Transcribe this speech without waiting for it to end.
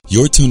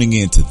You're tuning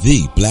in to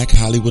the Black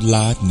Hollywood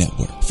Live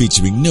Network,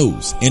 featuring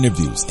news,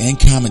 interviews, and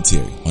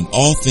commentary on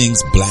all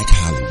things Black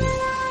Hollywood.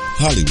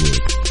 Hollywood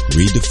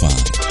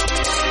redefined.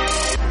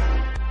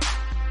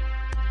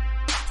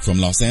 From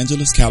Los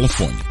Angeles,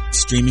 California,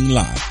 streaming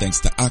live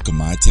thanks to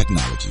Akamai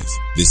Technologies.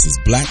 This is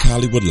Black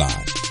Hollywood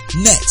Live.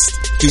 Next,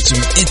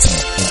 featuring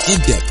intimate and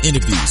in-depth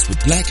interviews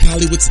with Black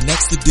Hollywood's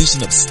next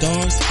edition of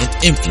stars and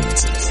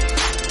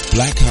influencers.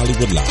 Black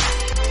Hollywood Live.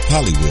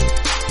 Hollywood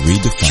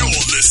redefined.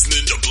 You're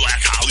listening to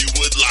Black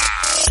Hollywood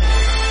Live.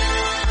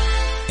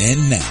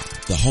 And now,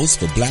 the host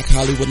for Black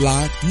Hollywood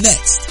Live,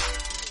 Next.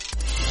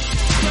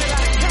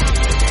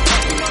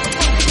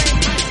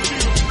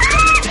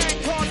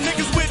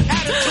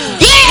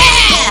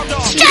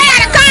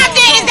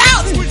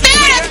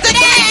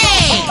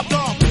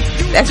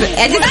 I feel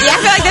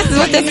like this is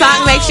what this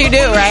song makes you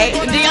do, right?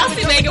 Do y'all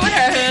see Megan with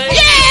her hood?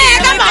 Yeah, I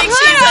got my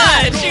hood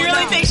on. She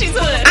really thinks she's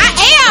hood. I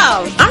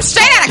am. I'm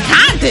straight out of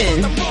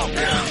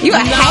Compton. You a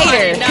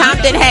hater. No.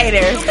 Compton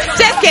hater.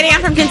 Just kidding.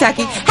 I'm from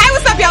Kentucky. Hey,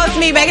 what's up, y'all? It's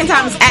me, Megan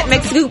Thomas, at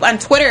MixScoop on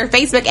Twitter,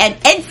 Facebook, and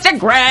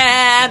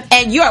Instagram.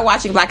 And you are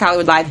watching Black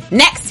Hollywood Live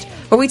Next,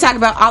 where we talk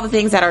about all the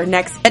things that are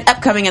next and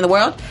upcoming in the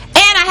world.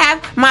 And I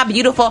have my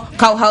beautiful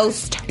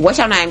co-host. What's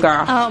your name,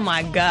 girl? Oh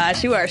my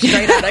gosh, you are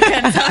straight out of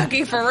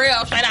Kentucky, for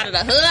real. Straight out of the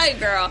hood,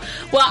 girl.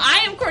 Well,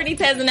 I am Courtney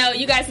Tesno.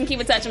 You guys can keep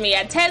in touch with me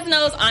at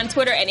Tesnos on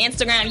Twitter and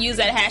Instagram. Use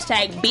that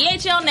hashtag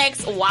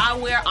BHLNext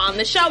while we're on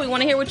the show. We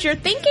want to hear what you're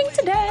thinking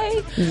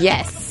today.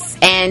 Yes.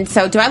 And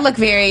so, do I look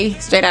very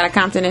straight out of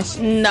Compton-ish?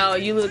 No,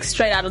 you look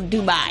straight out of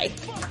Dubai.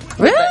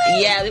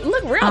 Really? Yeah, you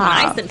look real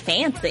nice and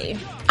fancy.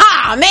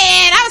 Oh, man.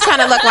 I was trying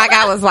to look like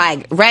I was,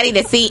 ready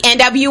to see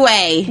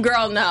NWA.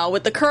 Girl, no.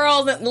 With the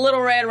curls and the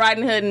little Red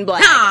Riding Hood and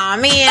black. Aw,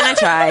 man, I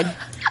tried.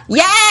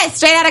 Yes,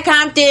 Straight Outta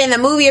Compton, the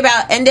movie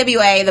about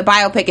NWA, the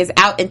biopic, is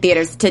out in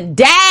theaters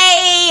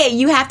today.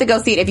 You have to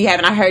go see it if you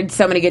haven't. I heard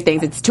so many good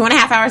things. It's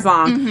 2.5 hours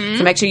long,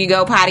 so make sure you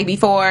go potty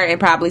before and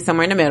probably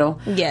somewhere in the middle.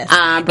 Yes.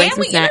 Bring and some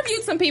we snacks.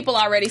 interviewed some people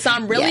already, so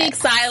I'm really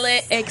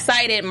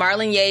excited.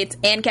 Marlon Yates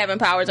and Kevin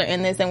Powers are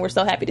in this, and we're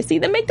so happy to see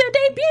them make their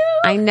debut.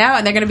 I know,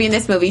 and they're going to be in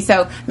this movie,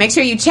 so make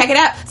sure you check it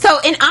out. So,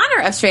 in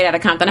honor of Straight Outta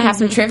Compton, I have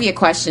some trivia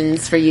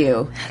questions for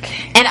you.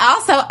 Okay. And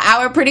also,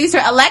 our producer,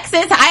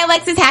 Alexis. Hi,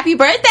 Alexis. Happy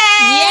birthday!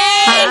 Yay!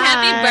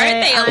 Happy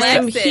birthday, Alexis.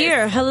 I'm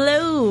here.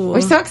 Hello.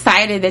 We're so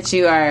excited that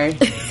you are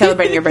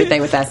celebrating your birthday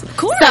with us. Of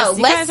course. So,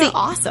 you let's guys see. are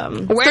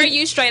awesome. Where are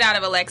you straight out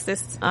of,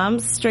 Alexis? I'm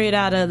straight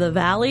out of the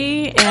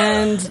Valley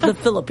and the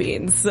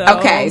Philippines. So.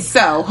 Okay,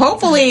 so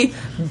hopefully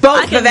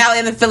both the Valley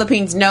and the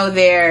Philippines know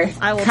their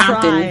I will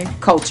Compton try.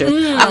 culture. Okay,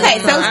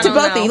 so I to don't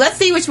both of know. you, let's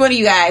see which one of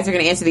you guys are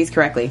going to answer these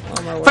correctly.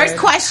 my word. First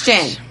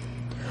question.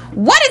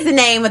 What is the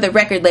name of the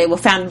record label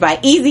founded by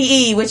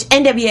Eazy-E, which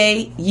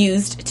NWA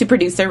used to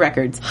produce their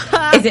records?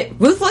 Is it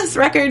Ruthless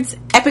Records,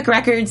 Epic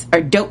Records, or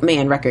Dope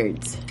Man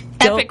Records?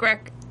 Epic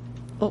Rec.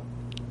 Oh,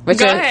 What's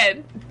Go your-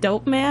 ahead.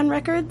 Dope Man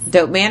Records?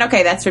 Dope Man.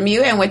 Okay, that's from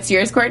you. And what's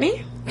yours,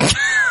 Courtney?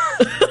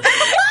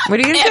 What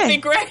are you going to say?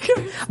 Epic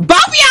Records.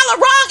 Both of y'all are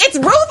wrong. It's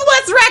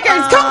Ruthless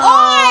Records. Come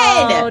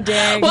on. Oh,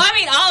 dang. Well, I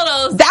mean, all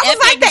of those. That was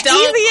like epic, the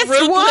dope, easiest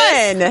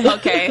ruthless. one.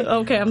 Okay.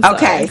 Okay, I'm sorry.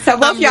 Okay, so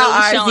both I'm y'all really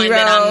are showing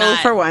that I'm 0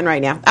 not. for 1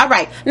 right now. All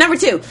right, number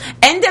 2.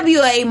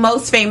 NWA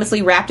most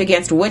famously rapped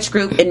against which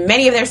group in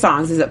many of their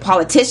songs? Is it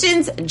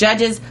politicians,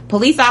 judges,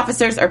 police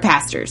officers, or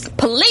pastors?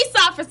 Police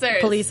officers.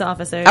 Police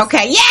officers.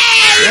 Okay, yay!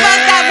 You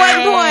both got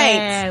 1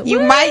 Yeah. point. You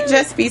Woo. might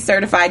just be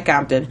certified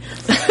Compton.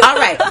 All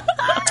right.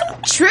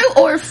 True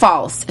or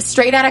false?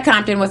 Straight Outta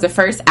Compton was the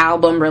first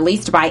album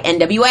released by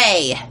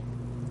NWA.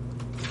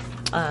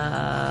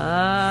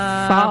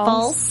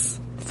 False.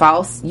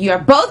 False. You are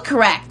both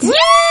correct. Woo!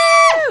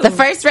 The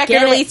first record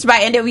Get it. released by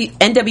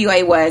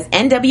NWA was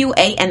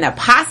NWA and the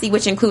Posse,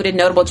 which included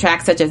notable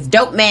tracks such as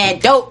Dope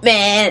Man,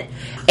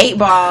 8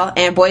 Ball,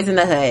 and Boys in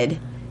the Hood.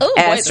 Ooh,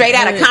 Boys in Straight the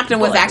Outta Hood. Compton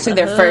was Boys in actually the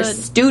their Hood.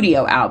 first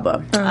studio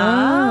album.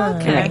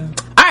 Okay.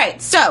 All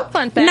right, so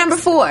Fun facts. number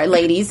 4,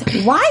 ladies.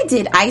 Why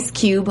did Ice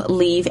Cube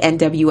leave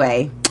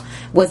NWA?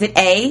 Was it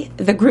A,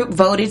 the group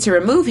voted to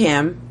remove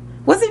him?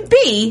 Was it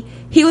B,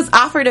 he was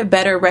offered a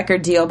better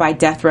record deal by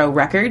Death Row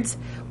Records?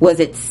 Was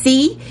it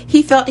C,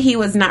 he felt he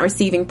was not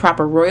receiving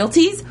proper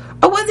royalties?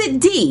 Or was it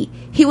D,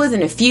 he was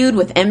in a feud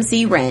with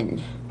MC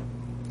Ren?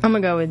 I'm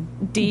gonna go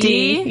with D.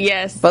 D.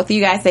 Yes. Both of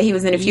you guys say he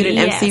was in a feud with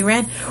Yes. MC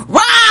Ren?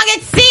 Wrong!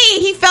 It's C!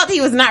 He felt he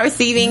was not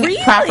receiving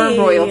Really? proper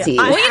royalties.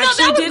 I Well, you know,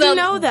 actually that was didn't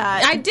know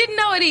that. I didn't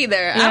know it either.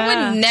 Yeah.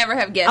 I would never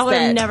have guessed I would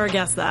that. have never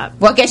guessed that.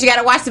 Well, I guess you got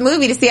to watch the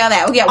movie to see all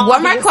that. We'll get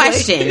one more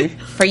Obviously. question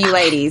for you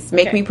ladies.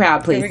 Make me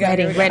proud, please. Here we go,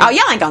 here we go. Oh,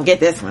 y'all ain't gonna get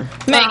this one.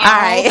 Megan. All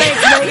right.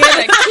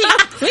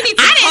 We need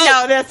some I didn't hope.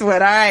 know this one. All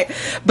right.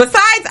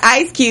 Besides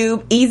Ice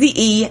Cube,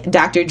 Eazy-E,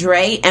 Dr.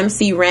 Dre,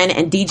 MC Ren,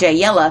 and DJ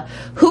Yella,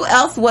 who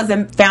else was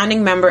a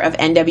founding member of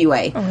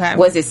NWA? Okay.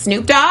 Was it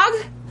Snoop Dogg,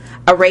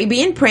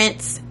 Arabian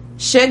Prince,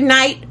 Suge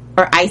Knight,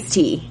 or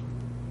Ice-T?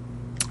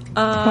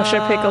 What's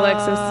your pick,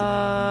 Alexis?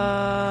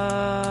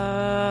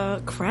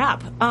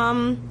 Crap.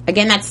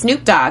 Again, that's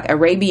Snoop Dogg,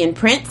 Arabian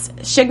Prince,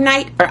 Suge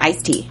Knight, or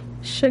Ice-T?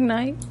 Suge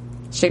Knight.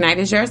 Suge Knight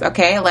is yours?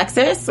 Okay,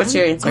 Alexis, what's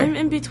your answer? I'm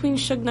in between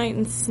Suge Knight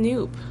and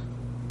Snoop.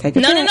 Take a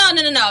No.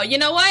 pick. You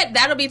know what?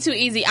 That'll be too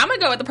easy. I'm gonna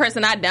go with the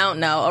person I don't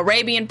know,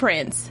 Arabian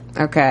Prince.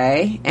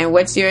 Okay, and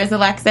what's yours,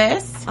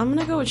 Alexis? I'm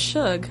gonna go with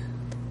Suge.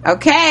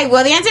 Okay,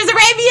 well, the answer is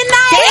Arabian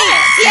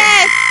Nights.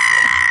 Yes.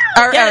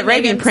 Or, Yeah,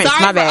 Arabian nigga. Prince,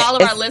 Sorry my for bad. all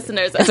of our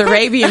listeners. It's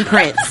Arabian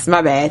Prince,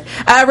 my bad.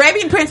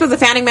 Arabian Prince was a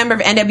founding member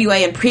of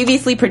NWA and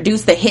previously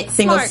produced the hit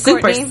single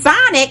Smart, Courtney.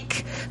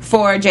 Supersonic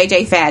for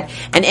JJ Fad.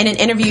 And in an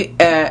interview,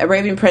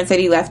 Arabian Prince said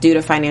he left due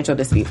to financial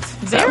disputes.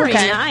 Very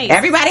Okay. nice.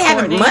 Everybody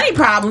having Courtney. money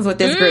problems with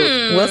this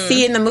group. We'll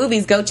see it in the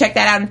movies. Go check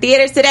that out in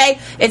theaters today.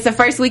 It's the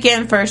first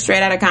weekend for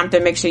Straight Outta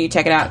Compton. Make sure you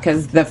check it out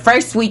because the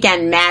first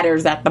weekend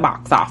matters at the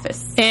box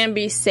office. And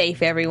be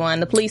safe, everyone.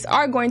 The police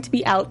are going to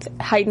be out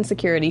heightened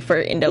security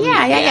for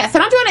NWA. Yeah. So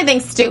don't do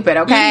anything stupid,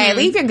 okay?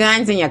 Leave your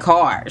guns in your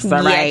cars,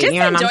 all right? Just You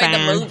know what I'm enjoy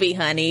saying? the movie,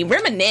 honey.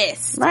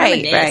 Reminisce.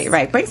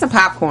 Right. Bring some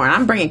popcorn.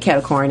 I'm bringing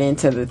kettle corn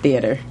into the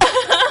theater.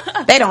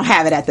 They don't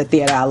have it at the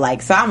theater I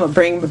like, so I'm going to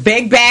bring a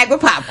big bag with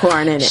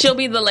popcorn in it. She'll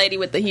be the lady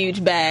with the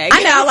huge bag.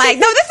 I know, like,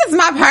 no, this is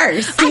my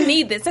purse. I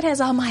need this. It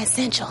has all my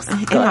essentials. And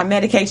my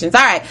medications.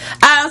 All right.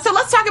 So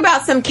let's talk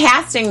about some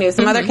casting news,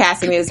 some other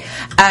casting news.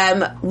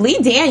 Lee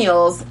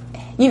Daniels,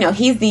 you know,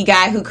 he's the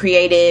guy who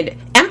created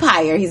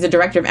Empire. He's the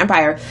director of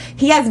Empire.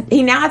 He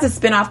now has a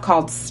spinoff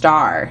called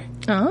Star.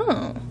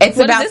 Oh. It's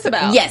What about, is this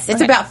about? Yes, it's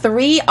Okay. about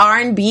 3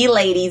 R&B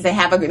ladies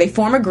that they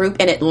form a group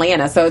in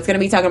Atlanta. So it's going to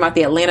be talking about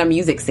the Atlanta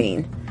music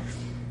scene.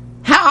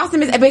 How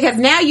awesome is it? Because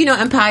now you know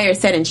Empire is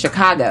set in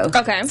Chicago.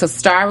 Okay. So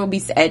Star will be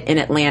set in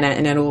Atlanta,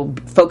 and it will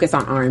focus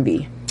on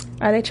R&B.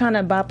 Are they trying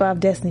to bop off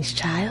Destiny's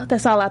Child?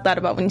 That's all I thought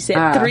about when you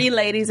said 3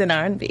 ladies in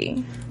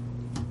R&B.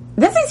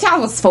 Destiny's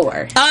Child was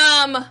 4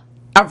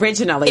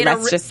 originally.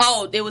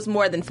 It was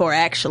more than 4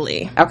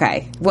 actually.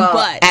 Okay. Well,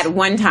 But at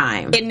one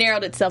time. It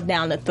narrowed itself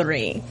down to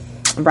 3.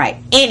 Right.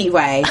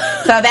 Anyway,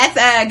 so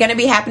that's going to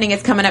be happening.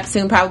 It's coming up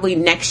soon, probably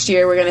next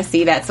year. We're going to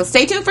see that. So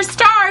stay tuned for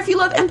Star if you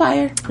love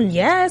Empire.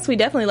 Yes, we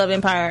definitely love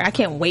Empire. I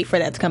can't wait for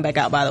that to come back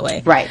out, by the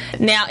way. Right.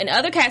 Now, in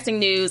other casting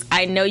news,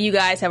 I know you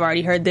guys have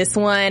already heard this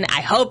one.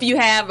 I hope you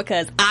have,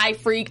 because I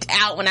freaked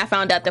out when I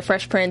found out the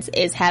Fresh Prince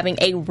is having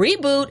a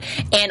reboot,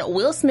 and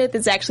Will Smith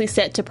is actually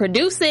set to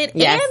produce it.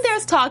 Yes. And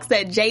there's talks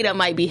that Jada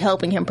might be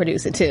helping him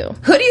produce it too.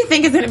 Who do you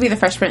think is going to be the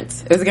Fresh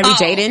Prince? Is it going to be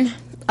Jaden?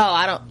 Oh,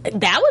 I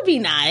don't. That would be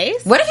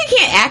nice. What if he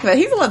can't act though?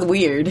 He's a little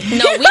weird.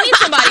 No, we need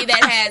somebody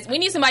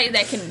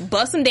that can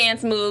bust some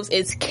dance moves,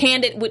 is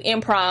candid with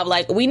improv.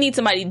 Like, we need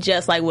somebody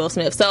just like Will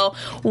Smith. So,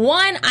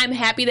 1, I'm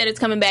happy that it's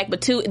coming back,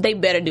 but 2, they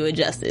better do it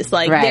justice.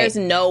 Like, Right. there's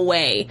no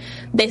way.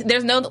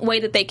 There's no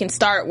way that they can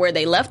start where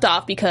they left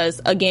off,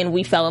 because, again,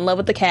 we fell in love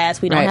with the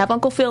cast. We don't Right. have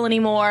Uncle Phil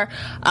anymore.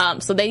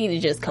 So they need to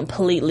just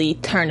completely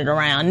turn it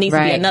around. Needs to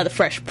Right. be another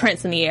Fresh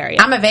Prince in the area.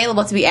 I'm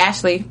available to be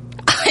Ashley.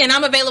 And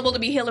I'm available to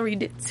be Hillary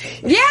Dixie.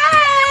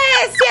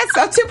 Yes.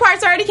 So 2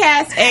 parts already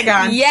cast and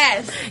gone.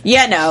 Yes.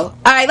 Yeah, no. All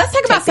right, let's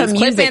talk about some These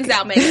clip music. ends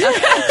out, man.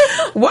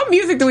 What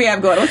music do we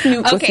have going? What's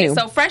new? What's Okay, new?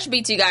 so fresh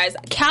beats, you guys.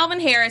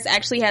 Calvin Harris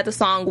actually had the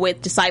song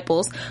with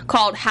Disciples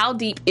called "How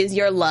Deep Is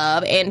Your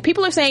Love," and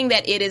people are saying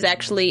that it is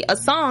actually a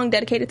song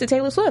dedicated to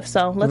Taylor Swift.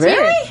 So let's hear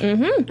Really? it.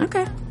 Mm-hmm.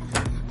 Okay.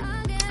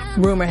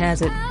 Rumor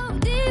has it. How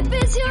deep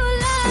is your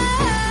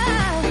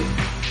love?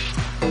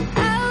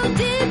 How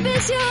deep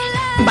is your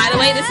love? By the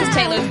way, this is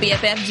Taylor's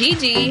BFF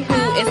Gigi,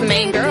 who is the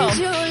main girl. How deep is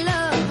your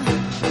love?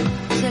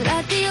 Till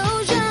at the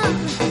ocean,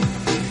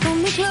 pull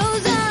me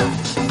closer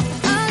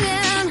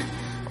again.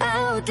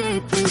 How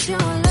deep is your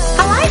love?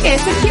 I like it.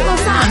 It's a cute little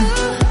song.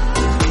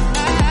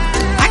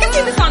 I can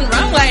see this on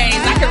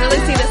runways. I can really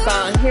see this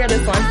song. Hear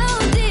this one. How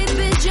deep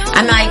is your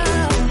I'm like,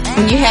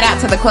 when you head out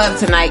to the club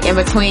tonight, in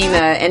between the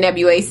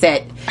NWA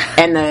set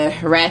and the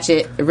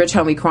Ratchet Rich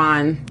Homie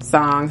Quan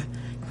song,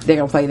 they're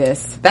gonna play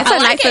this. That's I a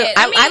like nice. it.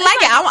 I I mean, like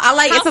it's it. I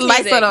like. It's a house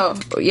nice music. little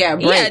break.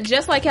 Yeah,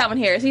 just like Calvin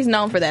Harris. He's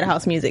known for that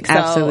house music. So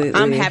Absolutely.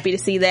 I'm happy to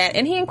see that.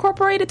 And he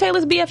incorporated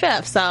Taylor's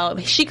BFF. So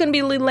she couldn't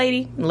be the lead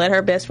lady. Let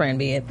her best friend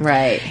be it.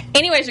 Right.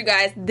 Anyways, you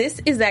guys, this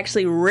is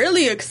actually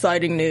really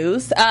exciting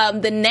news.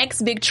 The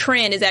next big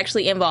trend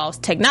involves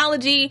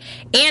technology,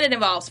 and it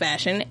involves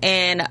fashion.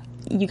 And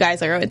you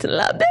guys are going to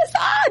love this.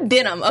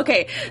 Denim.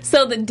 Okay,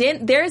 so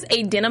there's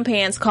a denim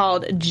pants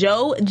called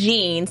Joe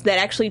Jeans that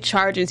actually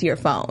charges your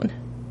phone.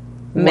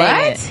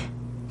 What?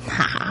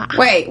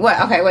 Wait,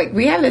 what? Okay, wait.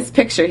 We have this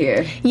picture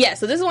here. Yeah,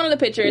 so this is one of the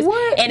pictures,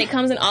 What? and it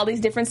comes in all these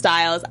different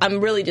styles. I'm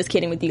really just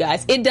kidding with you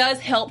guys. It does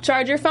help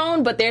charge your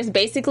phone, but there's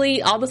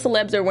basically, all the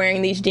celebs are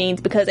wearing these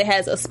jeans because it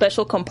has a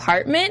special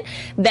compartment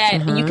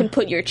that you can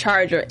put your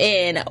charger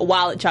in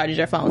while it charges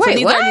your phone. So Wait,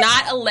 these what? are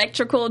not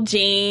electrical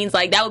jeans.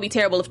 Like, that would be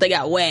terrible if they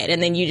got wet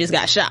and then you just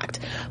got shocked.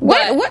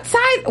 What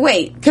size?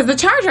 Wait, because the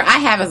charger I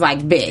have is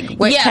like big.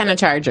 What Yeah, kind of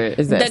charger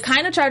is this? The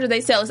kind of charger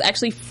they sell is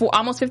actually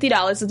almost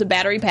 $50. It's a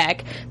battery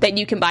pack that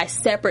you can buy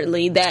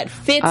separately that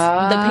fits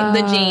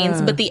the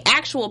jeans, but the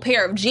actual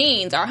pair of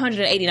jeans are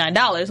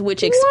 $189,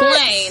 which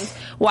explains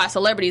why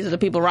celebrities are the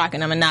people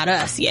rocking them and not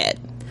us yet.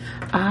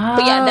 Oh,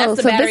 But yeah, that's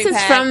the so battery this is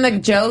pack. from the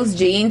Joe's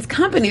Jeans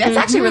company. That's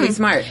actually really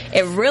smart.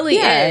 It really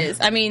Yeah. is.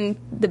 I mean,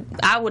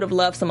 I would have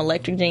loved some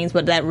electric jeans,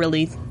 but that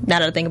really, now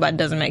that I think about it,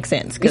 doesn't make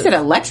sense. You said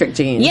electric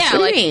jeans. Yeah,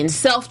 what like do you mean?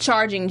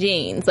 self-charging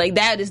jeans. Like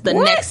that is the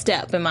What? next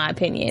step, in my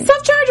opinion.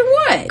 Self-charging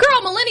what?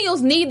 Girl,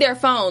 millennials need their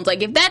phones.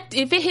 Like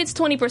if it hits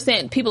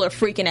 20%, people are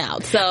freaking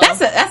out. So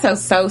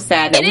That's so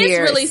sad that It is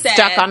we're really sad.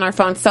 stuck on our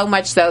phones so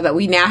much so that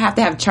we now have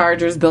to have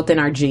chargers built in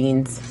our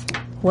jeans.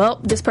 well,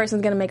 this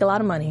person's gonna make a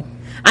lot of money.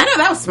 I know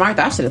that was smart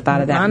though. I should have thought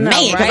of that. I know,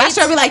 Man, because I right?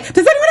 should be like,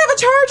 does anyone have a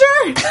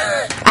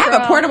charger? I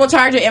have a portable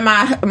charger in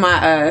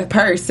my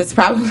purse. It's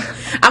probably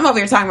I'm over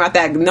here talking about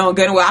that knowing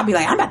good and well. I'll be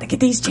like, I'm about to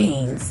get these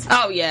jeans.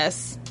 Oh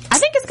yes. I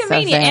think it's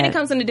convenient, and sad. it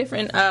comes in the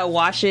different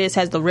washes,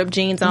 has the ripped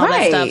jeans and all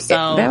Right. that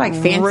stuff. So They're like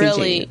fancy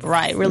really, jeans.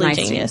 right? Really Nice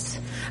genius.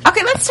 jeans.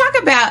 Okay, let's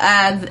talk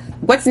about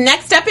what's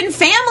next up in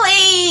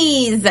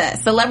families,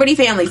 celebrity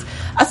families.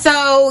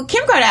 So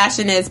Kim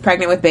Kardashian is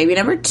pregnant with baby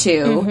number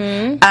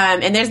 2,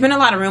 and there's been a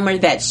lot of rumor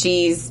that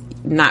she's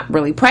not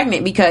really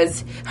pregnant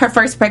because her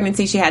first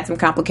pregnancy she had some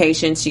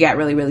complications. She got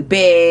really, really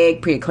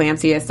big,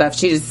 preeclampsia stuff.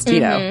 She just, you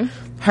know,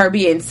 her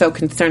being so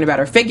concerned about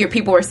her figure,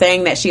 people were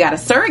saying that she got a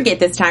surrogate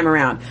this time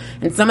around.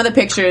 And some of the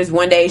pictures,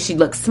 one day she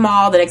looked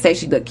small, the next day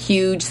she looked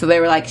huge. So they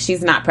were like,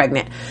 she's not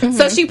pregnant.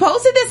 So she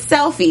posted this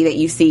selfie that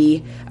you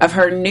see of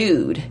her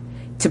nude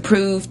to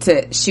prove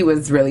she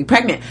was really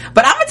pregnant.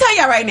 But I'm going to tell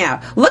y'all right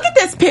now, look at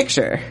this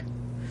picture.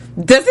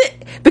 Does it?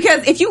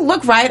 Because if you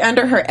look right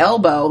under her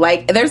elbow,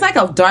 like there's like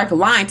a dark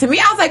line. To me,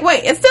 I was like,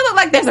 wait, it still looks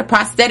like there's a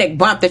prosthetic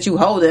bump that you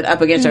hold it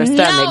up against her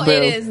stomach. No, boo.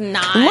 it is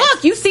not.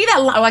 Look, you see that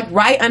like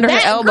right under her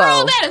elbow.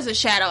 Girl, that is a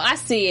shadow. I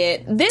see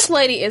it. This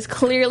lady is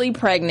clearly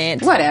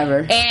pregnant. Whatever.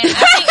 And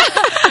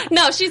I think,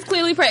 no, she's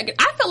clearly pregnant.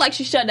 I feel like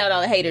she shut down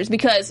all the haters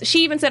because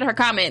she even said in her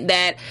comment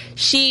that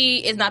she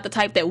is not the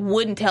type that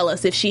wouldn't tell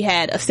us if she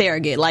had a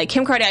surrogate. Like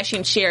Kim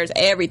Kardashian shares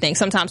everything,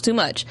 sometimes too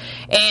much.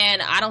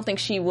 And I don't think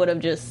she would have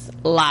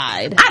just lied.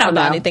 I don't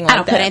know. Anything like I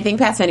don't that. put anything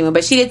past anyone.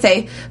 But she did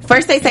say,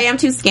 first they say I'm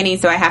too skinny,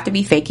 so I have to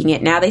be faking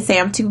it. Now they say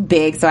I'm too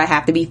big, so I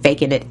have to be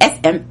faking it.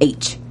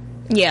 SMH.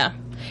 Yeah.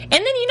 And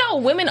then, you know,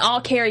 women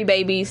all carry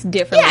babies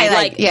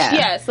differently.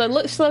 Yeah, yeah.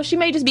 So she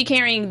may just be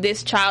carrying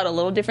this child a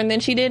little different than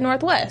she did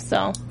Northwest.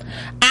 So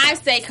I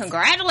say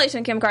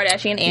congratulations, Kim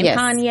Kardashian and Yes.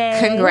 Kanye.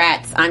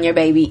 Congrats on your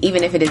baby,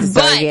 even if it is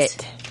But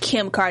surrogate.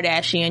 Kim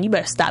Kardashian, you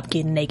better stop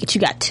getting naked.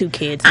 You got 2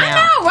 kids I now.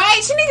 know,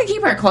 right? She needs to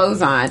keep her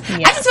clothes on.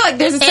 Yeah. I just feel like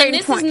there's a certain And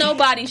this point. is no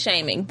body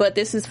shaming, but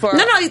this is for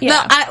No.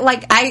 yeah.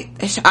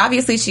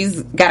 Obviously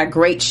she's got a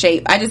great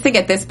shape. I just think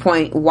at this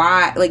point,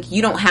 why, like,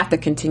 you don't have to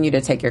continue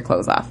to take your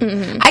clothes off.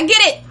 Mm-hmm. I get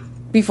it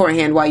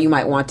beforehand why you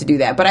might want to do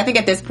that, but I think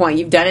at this point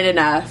you've done it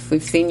enough.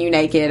 We've seen you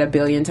naked a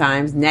billion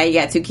times. Now you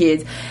got 2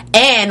 kids,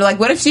 and like,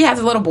 what if she has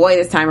a little boy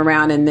this time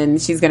around, and then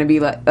she's gonna be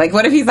like,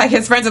 what if he's like,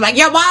 his friends are like,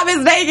 your mom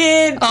is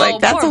naked? Oh,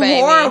 Like, that's poor baby.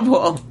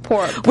 horrible.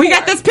 Poor. We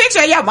got this picture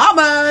of your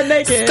mama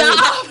naked.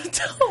 Stop.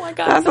 Oh my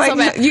God. I was that's so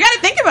like, bad. you got to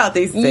think about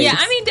these things. Yeah,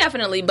 I mean,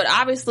 definitely, but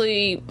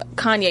obviously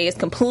Kanye is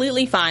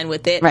completely fine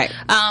with it. Right.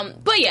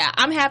 But yeah,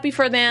 I'm happy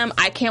for them.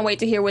 I can't wait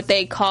to hear what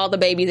they call the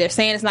baby. They're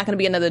saying it's not going to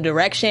be another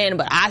direction,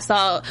 but I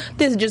saw,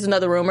 this is just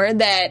another rumor,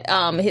 that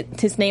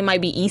his name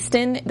might be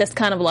Easton. That's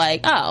kind of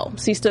like, oh,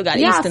 so you still got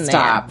Easton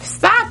there.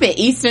 Stop it.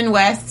 East and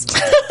West.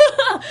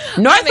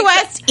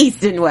 Northwest,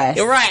 East and West.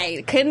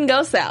 Right. Couldn't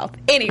go south.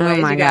 Anyways,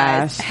 Oh my you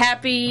guys. gosh.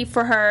 Happy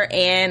for her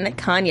and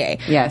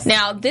Kanye. Yes.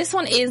 Now, this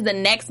one is the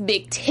next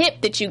big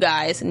tip that you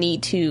guys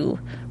need to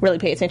really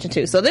pay attention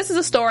to. So this is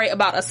a story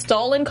about a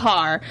stolen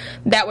car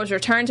that was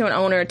returned to an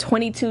owner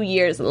 22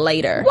 years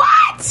later.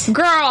 What?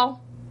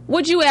 Girl,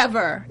 would you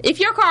ever? If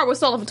your car was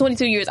stolen for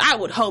 22 years, I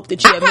would hope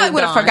that you I had probably moved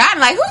would have on. forgotten.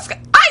 Like,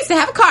 I used to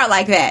have a car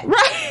like that.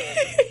 Right.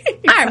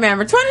 I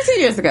remember 22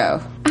 years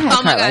ago. I had a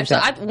Oh my car like gosh!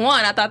 that. So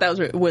I thought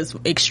that was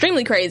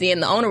extremely crazy,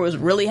 and the owner was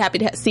really happy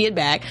to see it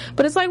back.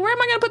 But it's like, where am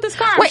I going to put this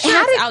car? I'm Wait, sure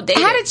it's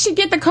outdated. how did she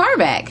get the car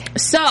back?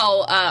 So,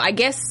 I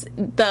guess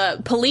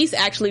the police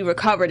actually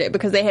recovered it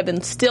because they had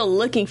been still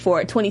looking for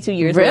it 22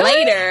 years Really?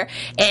 later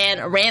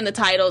and ran the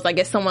titles. I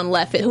guess someone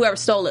left it, whoever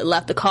stole it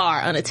left the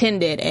car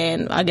unattended,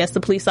 and I guess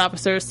the police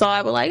officers saw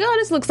it, were like, oh,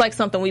 this looks like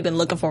something we've been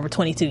looking for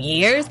 22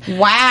 years.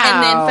 Wow.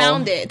 And then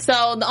found it.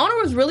 So the owner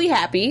was really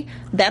happy.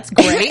 That's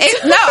great.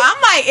 No,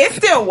 I'm like, it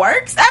still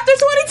works after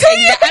 22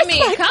 years? I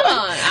mean, Like, come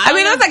on. I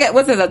mean, that's like,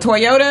 what's it, a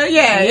Toyota?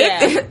 Yeah. Yeah.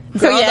 So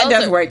Girl, yeah, it those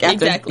does are- work after.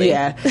 exactly.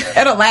 Yeah.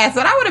 It'll last.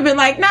 But I would have been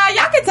like, nah,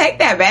 y'all can take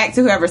that back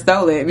to whoever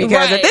stole it because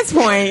Right. at this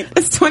point,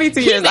 it's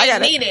 22 years. may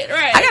need it,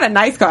 right. I got a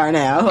nice car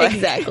now. Like,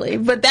 Exactly.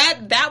 But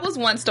that was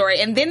one story.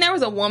 And then there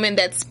was a woman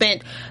that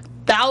spent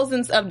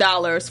thousands of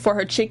dollars for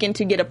her chicken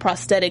to get a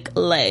prosthetic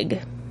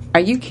leg.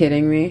 Are you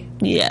kidding me?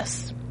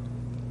 Yes.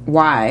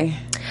 Why?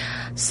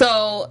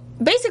 So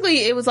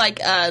basically it was like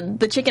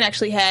the chicken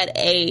actually had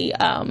a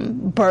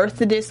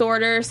birth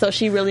disorder, so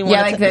she really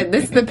wanted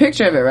this is the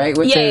picture of it, right?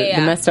 With the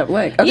messed up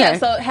leg. Okay. Yeah,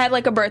 so it had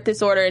like a birth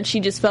disorder, and she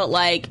just felt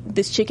like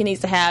this chicken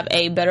needs to have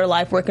a better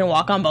life where it can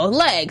walk on both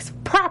legs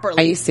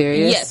properly. Are you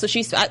serious? Yeah, so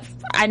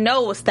I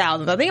know it was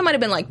thousands. I think it might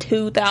have been like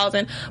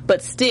 2,000,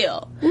 but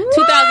still.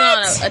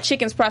 2,000 on a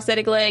chicken's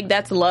prosthetic leg,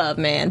 that's love,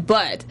 man.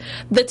 But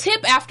the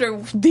tip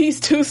after these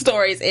two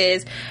stories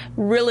is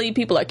really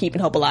people are keeping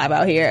hope alive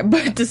out here.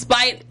 But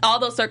despite all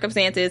those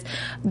circumstances,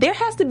 there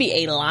has to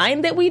be a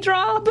line that we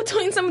draw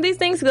between some of these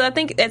things, because I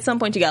think at some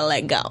point you gotta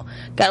let go.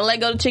 Gotta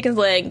let go of the chicken's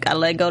leg, gotta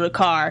let go of the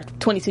car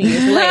 22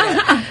 years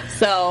later.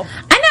 So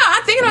I know,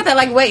 I'm thinking about that.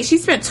 Like, wait, she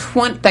spent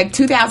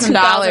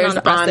 $2,000 on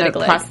a prosthetic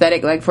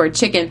leg for a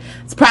chicken.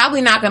 It's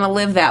probably not going to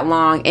live that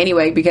long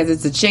anyway because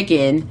it's a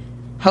chicken.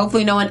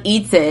 Hopefully no one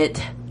eats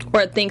it.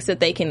 Or thinks that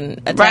they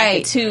can attack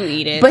it to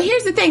eat it. But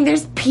here's the thing,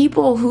 there's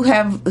people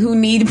who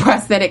need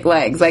prosthetic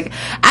legs. Like,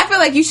 I feel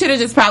like you should have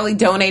just probably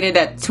donated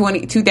that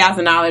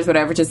 $2,000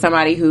 whatever to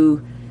somebody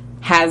who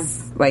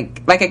has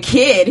like a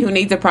kid who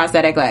needs a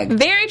prosthetic leg.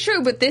 Very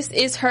true, but this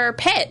is her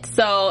pet,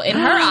 so in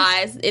her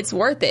eyes, it's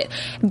worth it.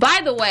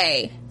 By the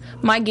way,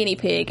 my guinea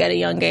pig at a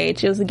young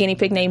age, it was a guinea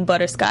pig named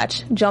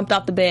Butterscotch, jumped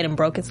off the bed and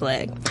broke its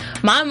leg.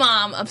 My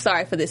mom, I'm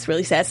sorry for this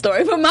really sad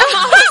story, but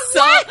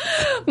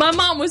my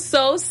mom was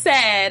so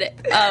sad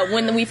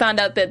when we found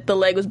out that the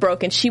leg was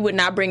broken. She would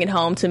not bring it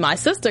home to my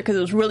sister because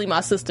it was really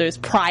my sister's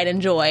pride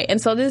and joy. And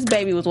so this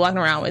baby was walking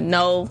around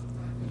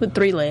with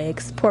 3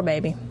 legs. Poor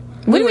baby.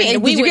 What do you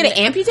mean? Did you get it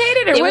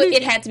amputated? Or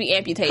it had to be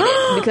amputated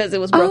because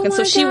it was broken.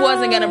 So she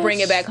wasn't going to bring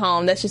it back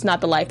home. That's just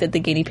not the life that the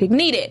guinea pig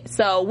needed.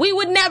 So we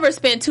would never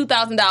spend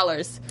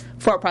 $2,000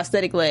 for a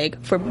prosthetic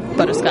leg for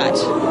Butterscotch.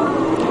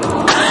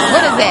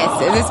 What is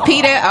this? Is this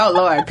PETA? Oh,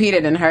 Lord.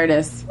 PETA done hurt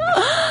us.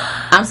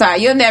 I'm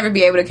sorry. You'll never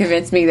be able to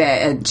convince me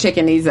that a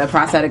chicken needs a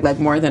prosthetic leg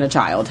more than a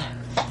child.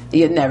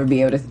 You'll never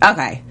be able to.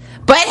 Okay.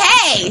 But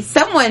hey,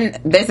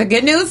 there's a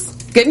good news.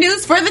 Good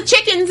news for the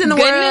chickens in the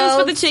world. Good news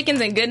for the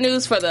chickens and good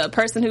news for the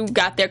person who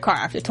got their car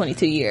after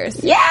 22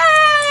 years.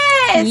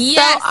 Yes!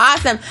 So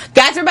awesome.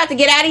 Guys, we're about to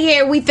get out of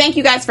here. We thank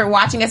you guys for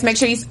watching us. Make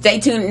sure you stay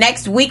tuned.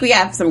 Next week, we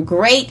have some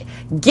great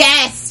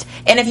guests.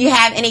 And if you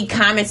have any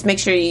comments, make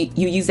sure you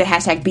use the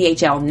hashtag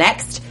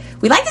BHLNext.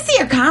 We like to see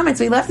your comments.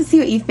 We love to see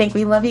what you think.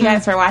 We love you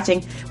guys for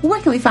watching.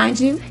 Where can we find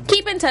you?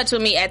 Keep in touch with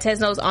me at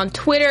Tesnos on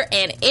Twitter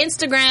and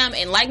Instagram.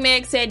 And like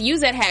Meg said, use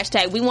that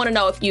hashtag. We want to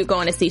know if you're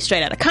going to see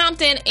Straight Outta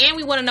Compton. And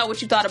we want to know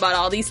what you thought about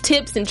all these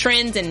tips and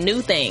trends and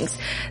new things.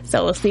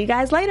 So we'll see you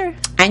guys later.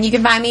 And you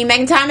can find me,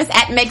 Megan Thomas,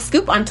 at Meg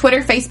Scoop on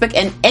Twitter, Facebook,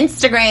 and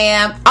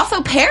Instagram.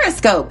 Also,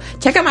 Periscope.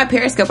 Check out my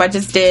Periscope. I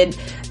just did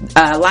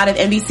a lot of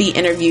NBC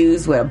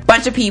interviews with a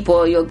bunch of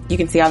people. You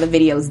can see all the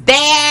videos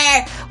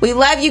there. We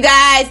love you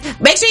guys.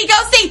 Make sure you go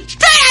see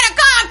Straight Outta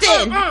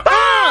Compton.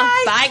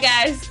 Bye. Bye,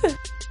 guys.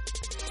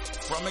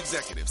 From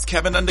executives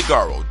Kevin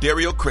Undergaro,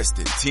 Dario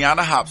Kristen,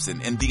 Tiana Hobson,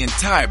 and the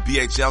entire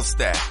BHL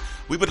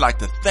staff, we would like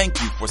to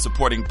thank you for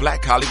supporting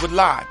Black Hollywood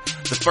Live,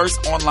 the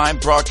first online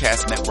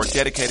broadcast network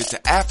dedicated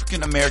to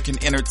African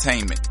American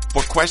entertainment.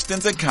 For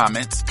questions and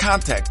comments,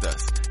 contact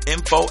us.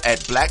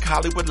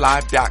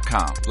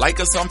 info@blackhollywoodlive.com. Like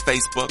us on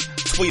Facebook,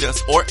 tweet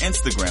us, or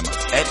Instagram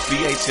us at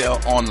BHL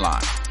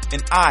Online.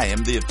 And I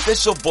am the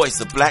official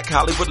voice of Black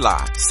Hollywood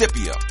Live,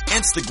 Scipio.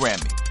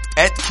 Instagram me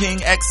at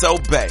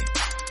KingXOBay.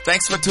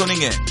 Thanks for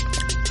tuning in.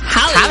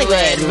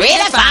 Hollywood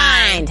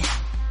redefined.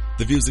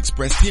 The views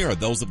expressed here are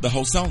those of the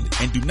host only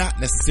and do not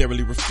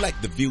necessarily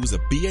reflect the views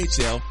of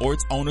BHL or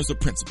its owners or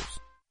principals.